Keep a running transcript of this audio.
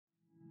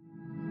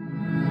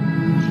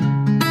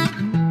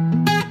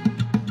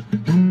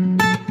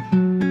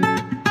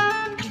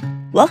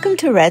Welcome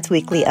to Red's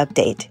Weekly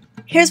Update.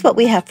 Here's what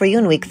we have for you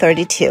in week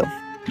 32.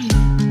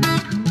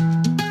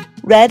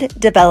 Red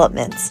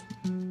developments.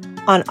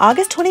 On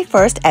August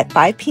 21st at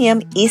 5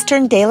 p.m.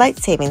 Eastern Daylight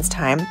Savings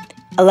Time,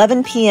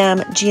 11 p.m.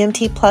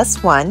 GMT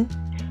 +1,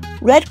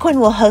 Redcoin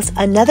will host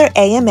another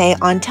AMA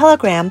on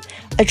Telegram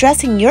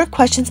addressing your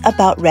questions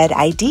about Red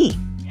ID.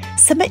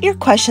 Submit your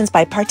questions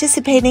by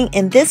participating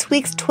in this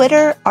week's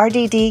Twitter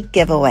RDD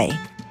giveaway.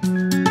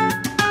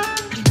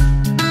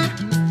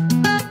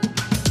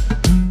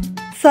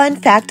 Fun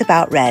fact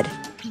about Red.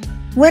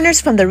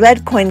 Winners from the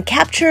Redcoin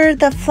Capture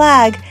the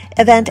Flag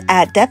event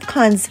at DEF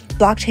CON's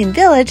Blockchain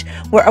Village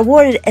were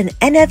awarded an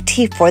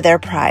NFT for their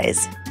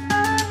prize.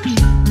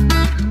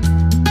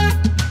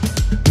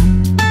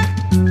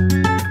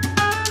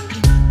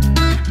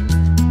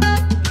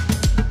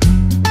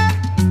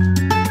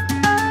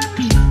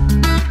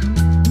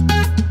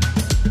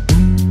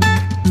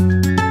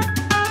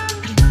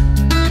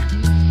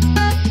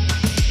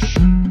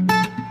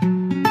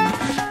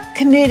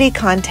 Community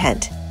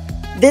content.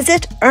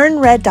 Visit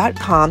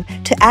earnred.com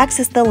to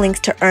access the links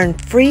to earn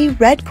free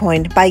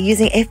Redcoin by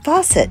using a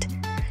faucet.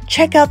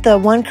 Check out the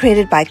one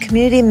created by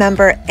community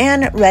member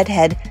and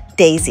redhead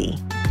Daisy.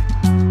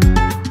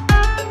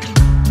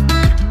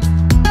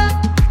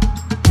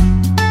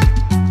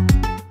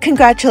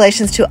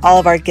 Congratulations to all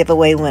of our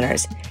giveaway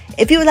winners.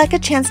 If you would like a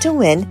chance to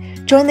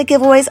win, join the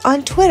giveaways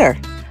on Twitter.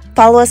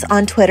 Follow us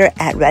on Twitter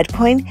at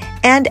Redcoin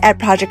and at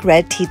Project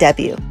Red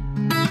TW.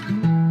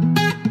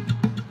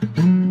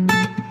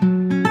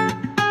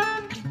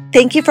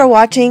 Thank you for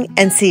watching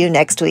and see you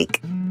next week.